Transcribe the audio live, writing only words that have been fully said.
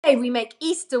Today we make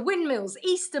Easter windmills,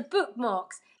 Easter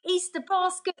bookmarks, Easter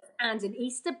baskets and an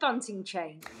Easter bunting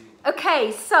chain.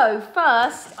 Okay, so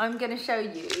first I'm going to show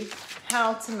you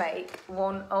how to make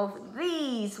one of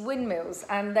these windmills,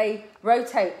 and they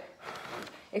rotate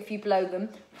if you blow them.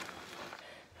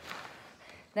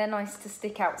 They're nice to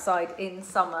stick outside in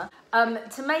summer.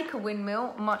 To make a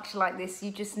windmill much like this,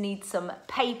 you just need some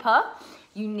paper.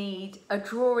 You need a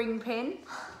drawing pin.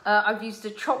 I've used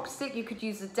a chopstick. You could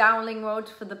use a dowling rod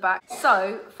for the back.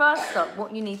 So first up,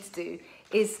 what you need to do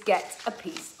is get a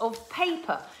piece of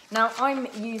paper. Now I'm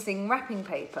using wrapping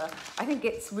paper. I think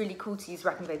it's really cool to use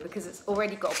wrapping paper because it's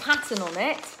already got a pattern on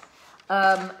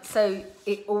it. So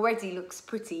it already looks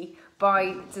pretty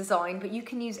by design, but you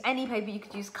can use any paper. You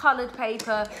could use coloured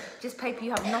paper, just paper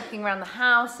you have knocking around the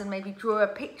house, and maybe draw a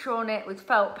picture on it with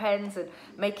felt pens and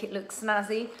make it look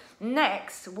snazzy.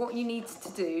 Next, what you need to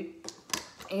do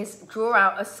is draw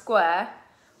out a square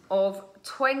of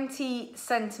 20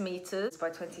 centimetres by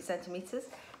 20 centimetres.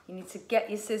 You need to get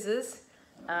your scissors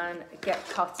and get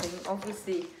cutting.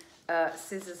 Obviously,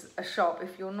 scissors are sharp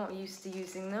if you're not used to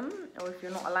using them, or if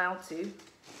you're not allowed to.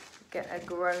 Get a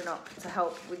grown-up to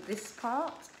help with this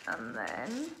part, and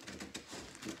then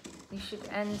you should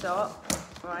end up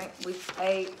with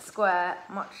a square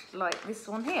much like this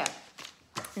one here.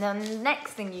 Now the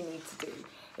next thing you need to do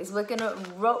is we're going to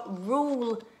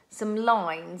rule some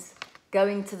lines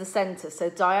going to the centre, so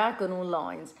diagonal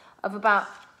lines of about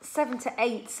 7 to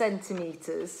 8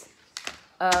 centimetres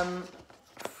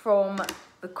from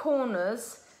the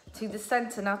corners to the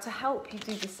centre. Now to help you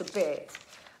do this a bit,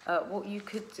 what you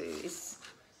could do is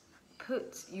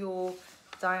put your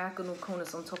diagonal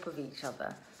corners on top of each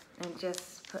other and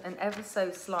just put an ever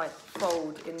so slight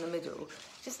fold in the middle,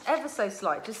 just ever so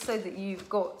slight, just so that you've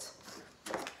got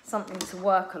something to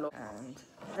work along. And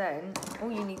then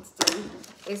all you need to do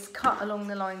is cut along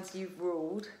the lines you've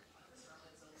ruled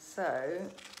so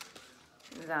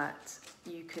that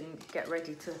you can get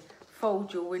ready to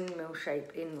fold your windmill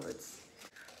shape inwards.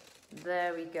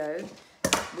 There we go.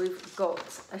 We've got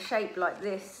a shape like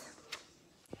this.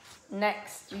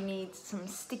 Next, you need some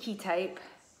sticky tape,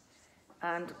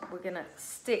 and we're going to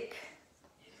stick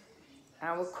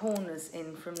our corners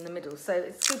in from the middle. So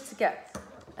it's good to get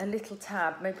a little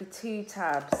tab, maybe 2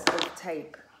 tabs of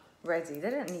tape ready. They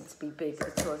don't need to be big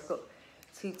at all. I've got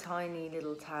 2 tiny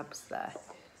little tabs there.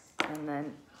 And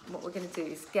then what we're going to do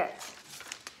is get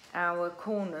our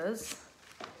corners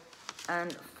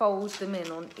and fold them in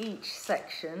on each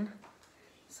section.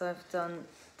 So I've done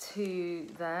 2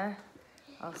 there.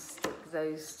 I'll stick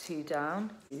those 2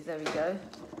 down. There we go.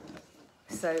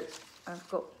 So I've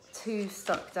got 2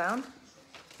 stuck down.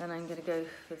 Then I'm going to go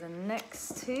for the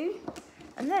next 2.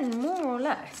 And then more or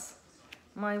less,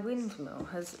 my windmill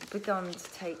has begun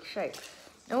to take shape.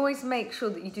 Always make sure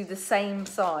that you do the same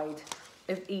side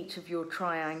of each of your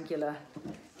triangular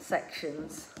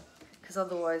sections, because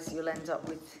otherwise you'll end up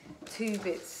with 2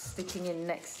 bits sticking in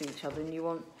next to each other, and you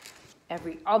want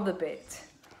every other bit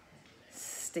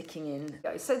sticking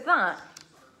in. So that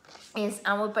is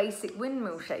our basic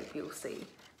windmill shape, you'll see.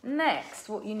 Next,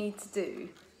 what you need to do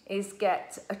is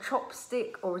get a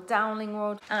chopstick or a dowling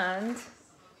rod and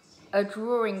a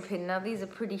drawing pin. Now these are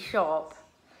pretty sharp,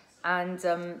 and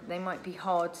they might be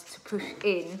hard to push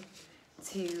in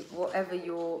to whatever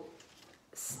your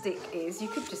stick is. You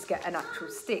could just get an actual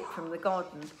stick from the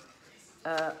garden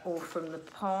or from the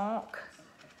park.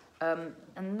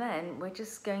 And then we're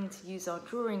just going to use our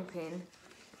drawing pin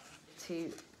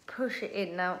to push it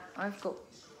in. Now I've got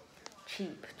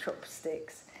cheap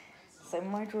chopsticks, so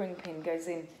my drawing pin goes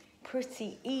in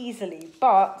pretty easily,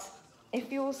 but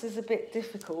if yours is a bit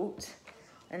difficult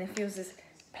and if yours is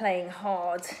playing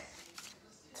hard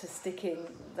to stick in,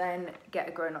 then get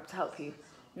a grown-up to help you.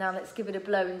 Now let's give it a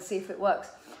blow and see if it works.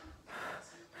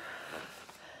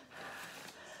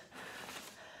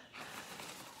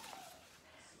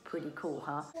 Pretty cool,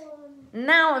 huh?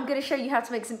 Now I'm going to show you how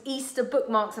to make some Easter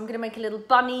bookmarks. I'm going to make a little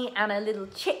bunny and a little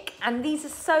chick, and these are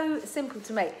so simple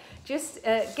to make. Just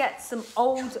get some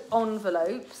old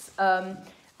envelopes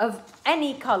of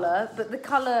any colour, but the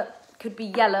colour could be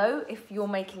yellow if you're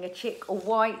making a chick, or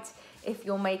white if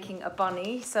you're making a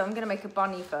bunny. So I'm going to make a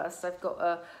bunny first. I've got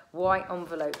a white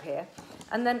envelope here,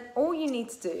 and then all you need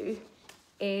to do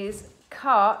is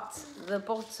cut the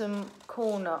bottom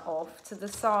corner off to the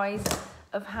size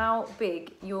of how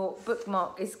big your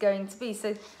bookmark is going to be.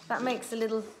 So that makes a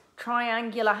little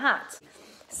triangular hat.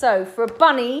 So for a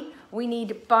bunny, we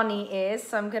need bunny ears.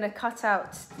 So I'm going to cut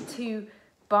out 2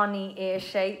 bunny ear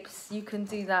shapes. You can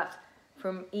do that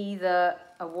from either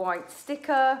a white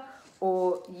sticker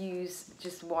or use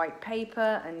just white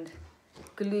paper and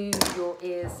glue your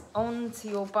ears onto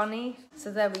your bunny.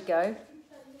 So there we go.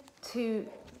 2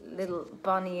 little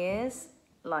bunny ears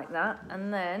like that,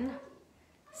 and then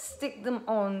stick them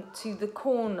on to the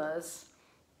corners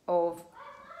of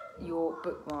your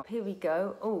bookmark. Here we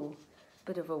go. Oh,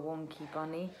 bit of a wonky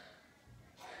bunny.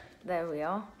 There we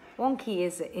are. Wonky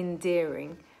is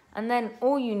endearing. And then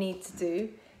all you need to do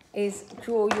is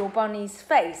draw your bunny's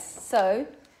face. So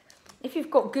if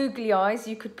you've got googly eyes,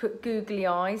 you could put googly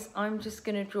eyes. I'm just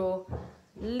going to draw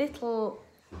little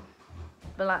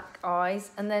black eyes,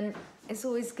 and then it's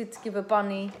always good to give a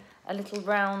bunny a little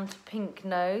round pink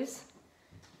nose,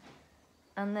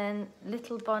 and then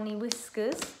little bunny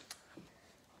whiskers,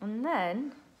 and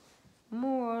then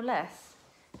more or less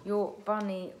your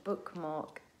bunny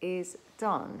bookmark is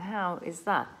done. How is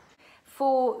that?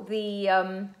 For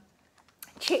the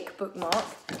chick bookmark,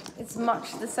 it's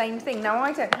much the same thing. Now,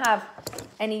 I don't have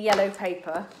any yellow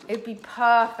paper. It'd be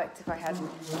perfect if I had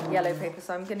yellow paper,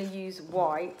 so I'm going to use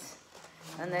white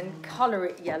and then colour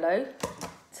it yellow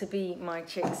to be my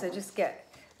chick. So just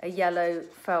get a yellow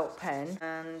felt pen,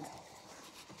 and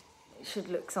it should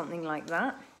look something like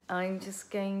that. I'm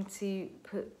just going to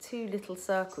put 2 little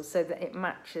circles so that it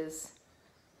matches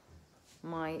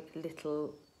my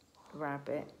little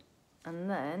rabbit, and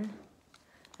then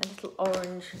a little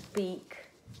orange beak.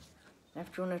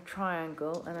 I've drawn a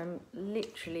triangle, and I'm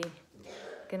literally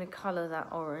going to colour that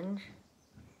orange,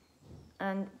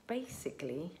 and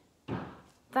basically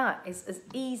that is as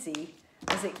easy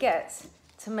as it gets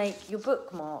to make your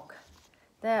bookmark.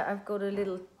 There I've got a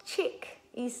little chick,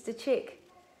 Easter chick.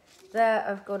 There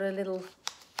I've got a little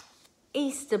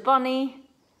Easter bunny,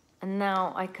 and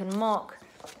now I can mark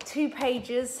 2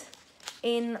 pages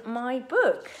in my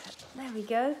book. There we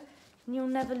go. And you'll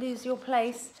never lose your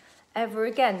place ever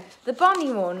again. The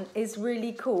bunny one is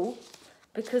really cool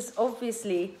because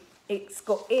obviously it's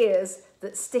got ears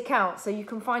that stick out, so you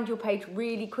can find your page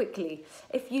really quickly.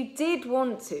 If you did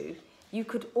want to, you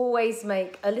could always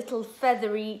make a little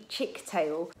feathery chick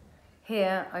tail.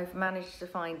 Here I've managed to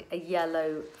find a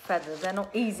yellow feather. They're not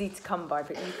easy to come by,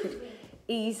 but you could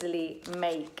easily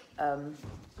make a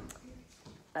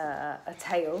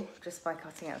tail just by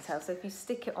cutting out a tail. So if you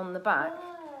stick it on the back,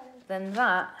 then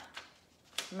that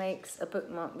makes a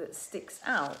bookmark that sticks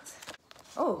out.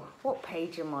 Oh, what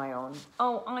page am I on?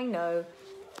 Oh, I know.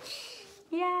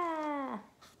 Yeah.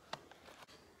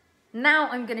 Now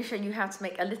I'm going to show you how to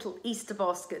make a little Easter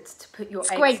basket to put your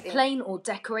eggs in. It's great plain or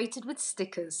decorated with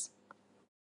stickers.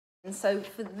 And so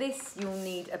for this, you'll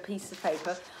need a piece of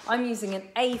paper. I'm using an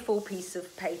A4 piece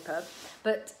of paper,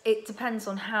 but it depends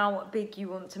on how big you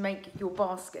want to make your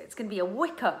basket. It's going to be a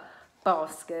wicker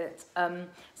basket.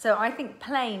 So I think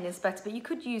plain is better, but you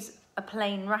could use a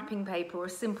plain wrapping paper or a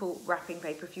simple wrapping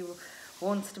paper if you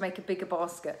wanted to make a bigger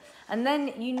basket. And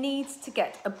then you need to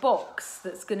get a box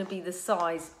that's going to be the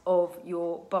size of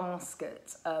your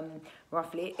basket,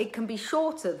 roughly. It can be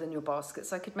shorter than your basket,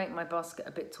 so I could make my basket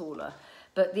a bit taller.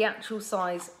 But the actual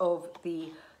size of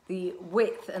the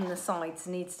width and the sides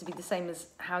needs to be the same as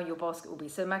how your basket will be.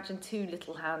 So imagine 2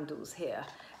 little handles here.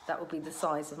 That will be the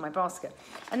size of my basket.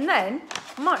 And then,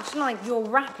 much like you're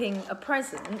wrapping a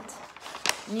present,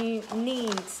 you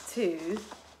need to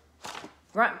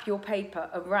wrap your paper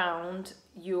around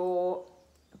your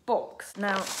box.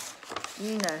 Now,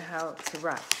 you know how to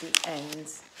wrap the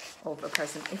ends of a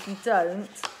present. If you don't,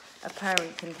 a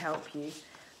parent can help you.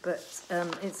 But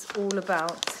it's all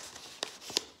about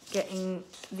getting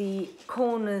the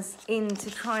corners into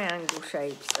triangle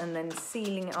shapes and then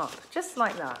sealing it up, just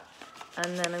like that.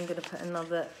 And then I'm going to put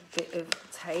another bit of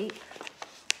tape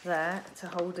there to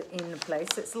hold it in place.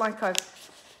 It's like I've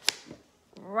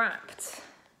wrapped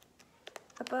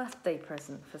a birthday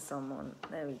present for someone.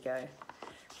 There we go.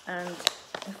 And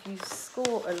if you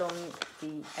score along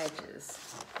the edges,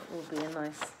 it will be a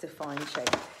nice defined shape.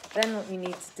 Then what you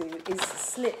need to do is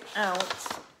slip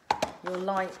out your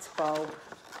light bulb.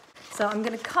 So I'm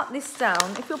going to cut this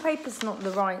down. If your paper's not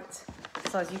the right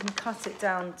size, you can cut it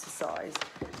down to size.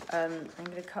 I'm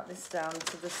going to cut this down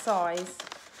to the size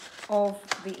of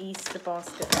the Easter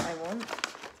basket that I want.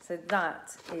 So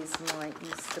that is my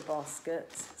Easter basket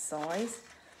size.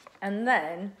 And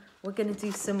then we're going to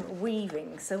do some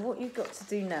weaving. So what you've got to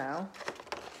do now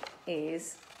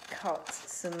is cut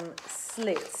some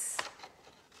slits,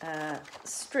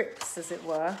 strips as it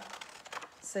were,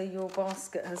 so your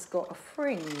basket has got a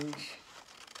fringe.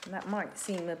 And that might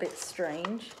seem a bit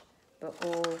strange, but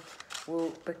all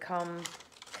will become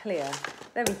clear.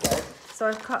 There we go. So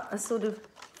I've cut a sort of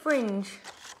fringe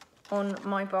on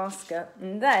my basket,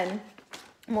 and then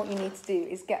what you need to do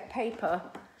is get paper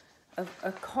of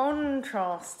a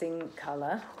contrasting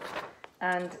colour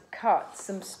and cut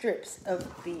some strips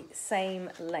of the same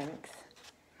length.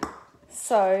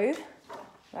 So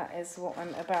that is what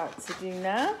I'm about to do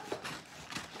now.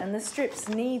 And the strips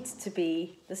need to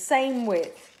be the same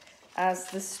width as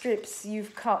the strips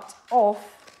you've cut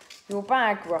off your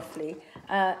bag roughly,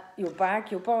 your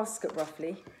basket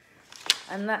roughly.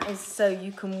 And that is so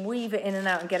you can weave it in and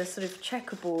out and get a sort of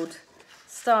checkerboard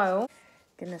style.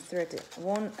 Gonna thread it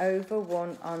 1 over,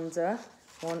 1 under,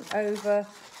 1 over,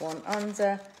 1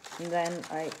 under, and then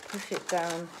I push it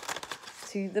down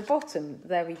to the bottom.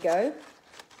 There we go.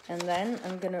 And then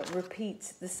I'm gonna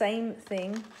repeat the same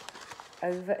thing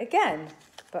over again,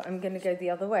 but I'm gonna go the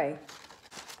other way.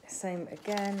 Same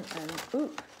again, and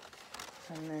oop,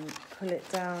 and then pull it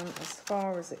down as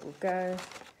far as it will go.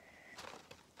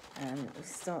 And we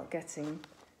start getting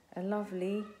a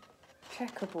lovely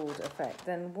checkerboard effect.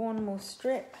 Then 1 more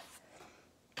strip,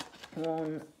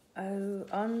 1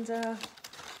 under,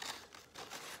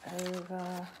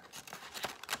 over,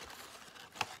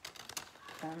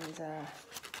 under,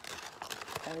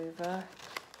 over.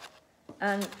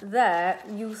 And there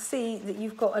you'll see that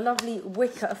you've got a lovely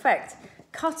wicker effect.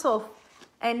 Cut off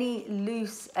any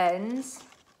loose ends,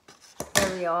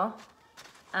 there we are,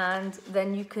 and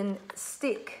then you can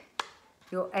stick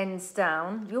your ends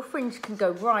down. Your fringe can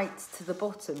go right to the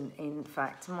bottom, in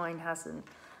fact, mine hasn't.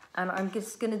 And I'm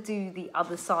just gonna do the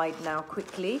other side now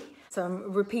quickly. So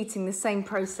I'm repeating the same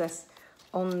process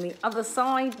on the other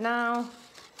side now,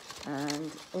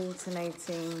 and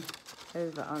alternating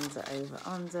over,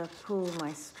 under, pull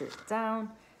my strip down.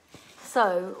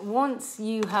 So once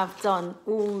you have done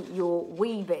all your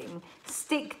weaving,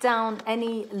 stick down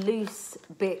any loose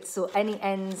bits or any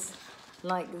ends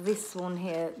like this one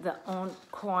here that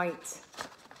aren't quite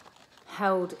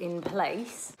held in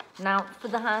place. Now for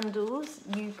the handles,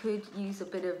 you could use a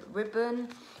bit of ribbon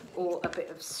or a bit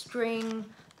of string,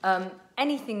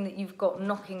 anything that you've got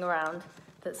knocking around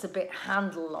that's a bit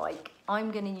handle-like. I'm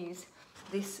going to use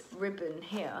this ribbon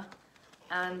here,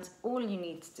 and all you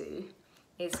need to do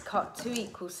is cut 2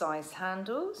 equal sized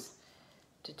handles,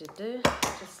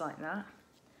 just like that,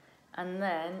 and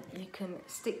then you can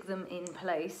stick them in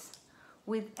place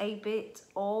with a bit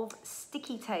of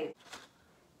sticky tape.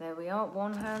 There we are,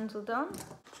 1 handle done.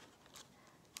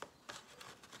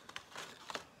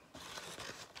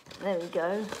 There we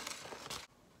go.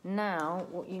 Now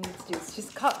what you need to do is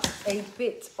just cut a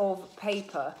bit of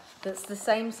paper that's the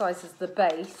same size as the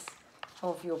base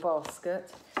of your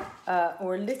basket,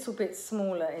 or a little bit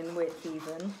smaller in width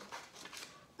even,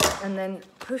 and then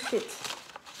push it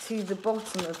to the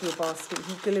bottom of your basket.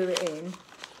 You glue it in.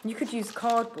 You could use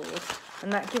cardboard,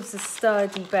 and that gives a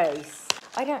sturdy base.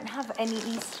 I don't have any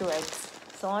Easter eggs,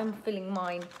 so I'm filling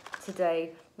mine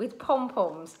today with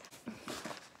pom-poms.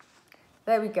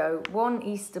 There we go, 1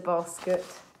 Easter basket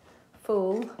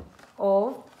full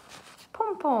of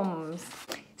pom-poms.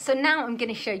 So now I'm going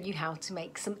to show you how to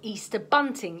make some Easter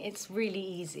bunting. It's really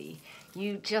easy.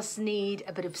 You just need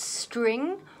a bit of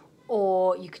string,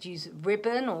 or you could use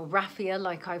ribbon or raffia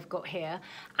like I've got here.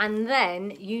 And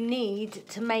then you need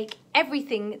to make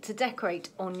everything to decorate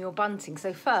on your bunting.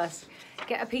 So first,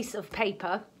 get a piece of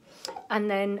paper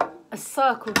and then a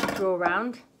circle to draw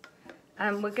around.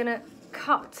 And we're going to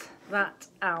cut that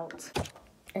out.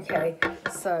 Okay,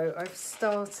 so I've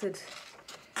started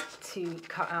to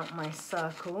cut out my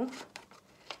circle,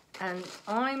 and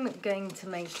I'm going to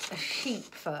make a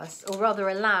sheep first, or rather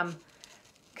a lamb,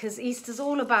 because Easter's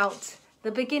all about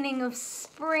the beginning of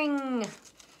spring,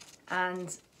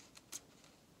 and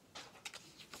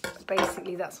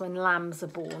basically that's when lambs are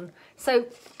born. So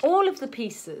all of the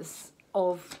pieces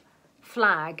of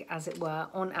flag, as it were,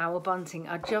 on our bunting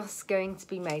are just going to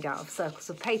be made out of circles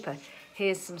of paper.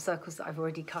 Here's some circles that I've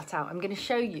already cut out. I'm going to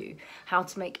show you how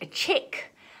to make a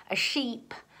chick, a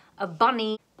sheep, a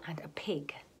bunny, and a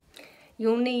pig.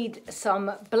 You'll need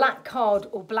some black card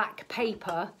or black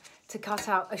paper to cut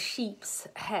out a sheep's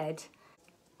head.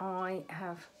 I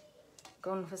have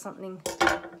gone for something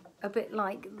a bit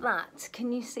like that.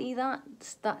 Can you see that?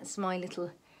 That's my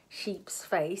little sheep's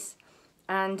face.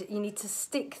 And you need to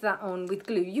stick that on with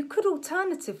glue. You could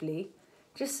alternatively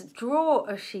just draw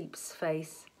a sheep's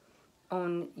face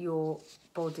on your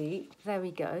body. There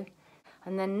we go.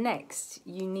 And then next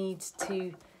you need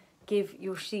to give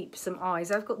your sheep some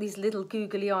eyes. I've got these little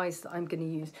googly eyes that I'm going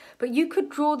to use. But you could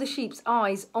draw the sheep's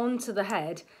eyes onto the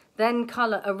head, then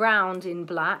colour around in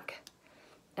black,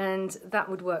 and that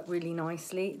would work really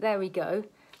nicely. There we go.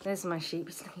 There's my sheep.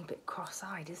 He's looking a bit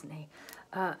cross-eyed, isn't he?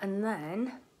 And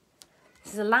then,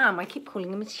 this is a lamb. I keep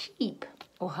calling him a sheep,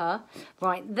 or her.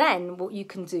 Right, then what you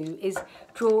can do is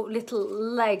draw little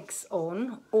legs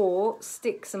on, or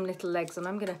stick some little legs on.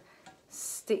 I'm going to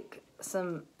stick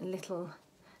some little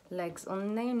legs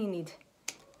on. They only need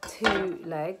 2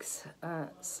 legs,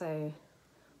 so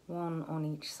 1 on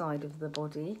each side of the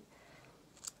body.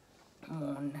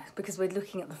 Because we're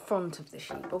looking at the front of the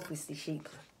sheep. Obviously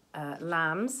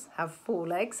lambs have 4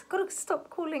 legs. I've got to stop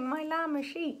calling my lamb a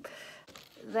sheep.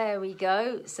 There we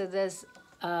go. So there's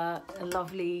a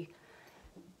lovely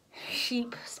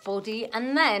sheep's body,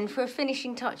 and then for a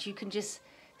finishing touch you can just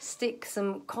stick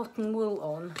some cotton wool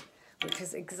on, which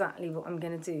is exactly what I'm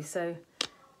going to do. So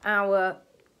our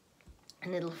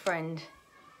little friend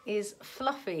is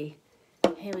Fluffy.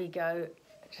 Here we go,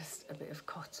 just a bit of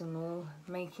cotton wool,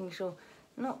 making sure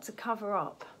not to cover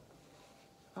up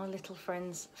our little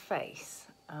friend's face,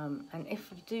 and if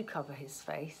you do cover his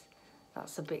face,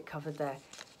 that's a bit covered there,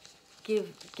 give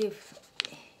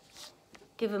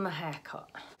him a haircut.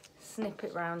 Snip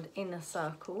it round in a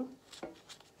circle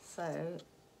so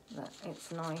that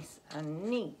it's nice and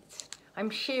neat. I'm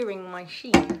shearing my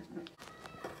sheep.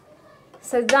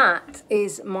 So that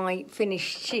is my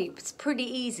finished sheep. It's pretty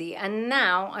easy, and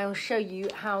now I'll show you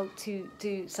how to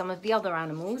do some of the other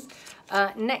animals.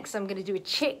 Next I'm going to do a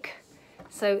chick.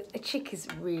 So a chick is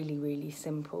really, really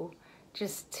simple.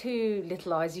 Just 2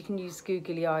 little eyes. You can use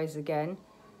googly eyes again,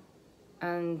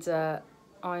 and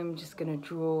I'm just going to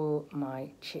draw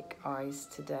my chick eyes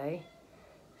today.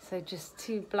 So just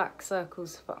 2 black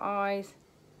circles for eyes,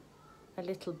 a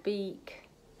little beak,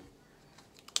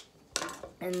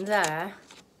 and there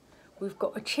we've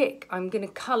got a chick. I'm going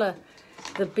to colour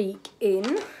the beak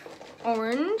in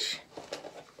orange,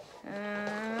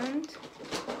 and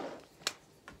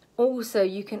also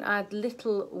you can add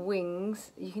little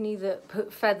wings. You can either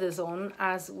put feathers on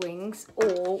as wings,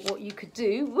 or what you could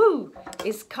do,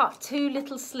 is cut 2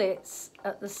 little slits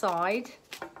at the side,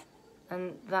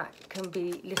 and that can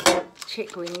be little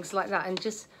chick wings like that, and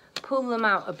just pull them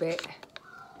out a bit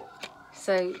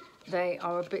so they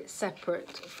are a bit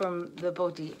separate from the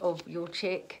body of your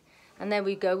chick. And there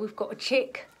we go, we've got a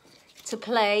chick to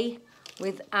play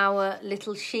with our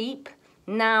little sheep.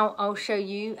 Now I'll show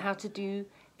you how to do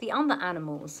the other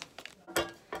animals.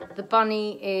 The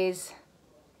bunny is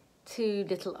 2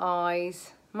 little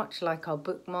eyes, much like our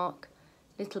bookmark,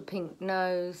 little pink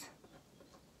nose.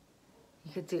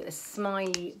 You could do a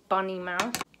smiley bunny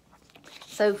mouth.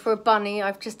 So for a bunny,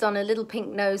 I've just done a little pink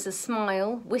nose, a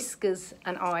smile, whiskers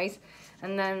and eyes,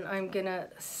 and then I'm gonna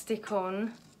stick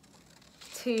on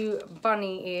 2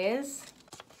 bunny ears.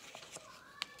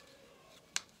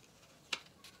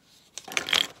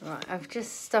 Right, I've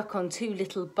just stuck on 2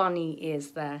 little bunny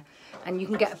ears there, and you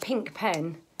can get a pink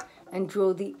pen and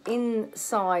draw the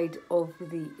inside of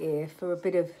the ear for a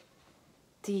bit of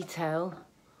detail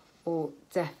or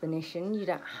definition. You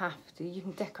don't have to, you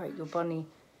can decorate your bunny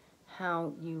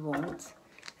how you want.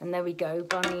 And there we go,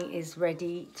 Bunny is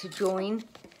ready to join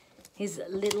his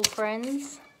little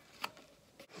friends.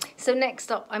 So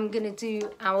next up I'm going to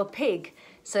do our pig.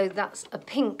 So that's a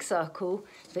pink circle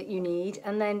that you need,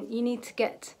 and then you need to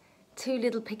get 2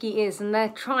 little piggy ears, and they're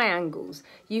triangles.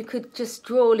 You could just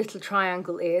draw little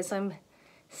triangle ears. I'm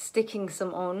sticking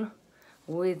some on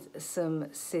with some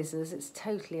scissors, it's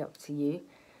totally up to you.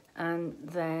 And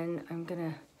then I'm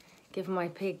gonna give my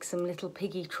pig some little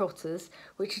piggy trotters,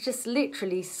 which are just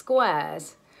literally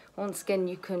squares. Once again,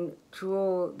 you can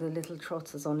draw the little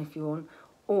trotters on if you want,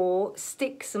 or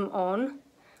stick some on.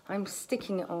 I'm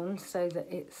sticking it on so that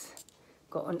it's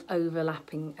got an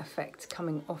overlapping effect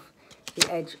coming off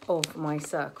the edge of my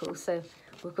circle. So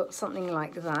we've got something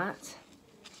like that.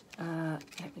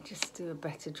 Let me just do a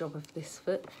better job of this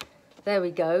foot. There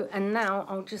we go. And now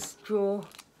I'll just draw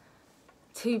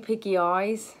 2 piggy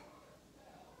eyes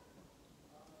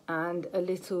and a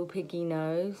little piggy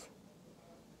nose.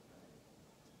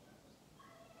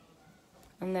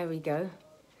 And there we go.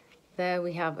 There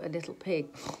we have a little pig.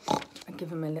 I'll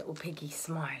give him a little piggy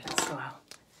smile as well.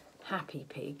 Happy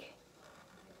pig.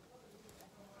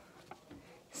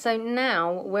 So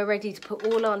now we're ready to put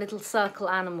all our little circle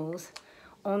animals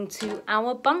onto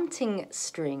our bunting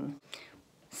string.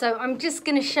 So I'm just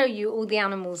going to show you all the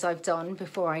animals I've done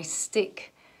before I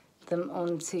stick them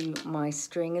onto my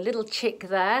string. A little chick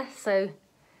there, so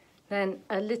then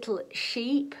a little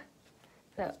sheep.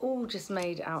 They're all just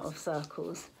made out of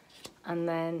circles. And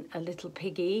then a little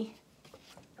piggy,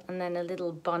 and then a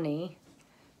little bunny.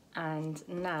 And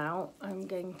now I'm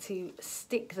going to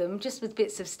stick them just with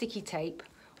bits of sticky tape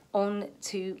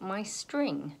onto my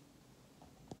string.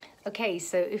 Okay,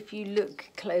 so if you look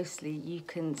closely, you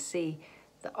can see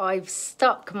that I've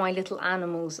stuck my little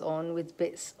animals on with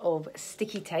bits of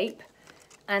sticky tape.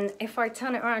 And if I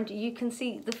turn it around, you can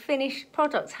see the finished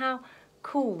product. How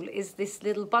cool is this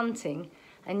little bunting?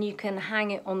 and you can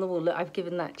hang it on the wall. Look, I've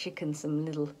given that chicken some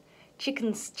little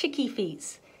chicky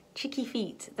feet.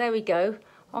 There we go.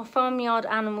 Our farmyard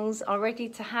animals are ready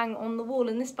to hang on the wall,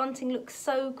 and this bunting looks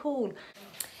so cool.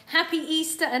 Happy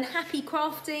Easter and happy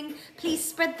crafting. Please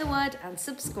spread the word and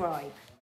subscribe.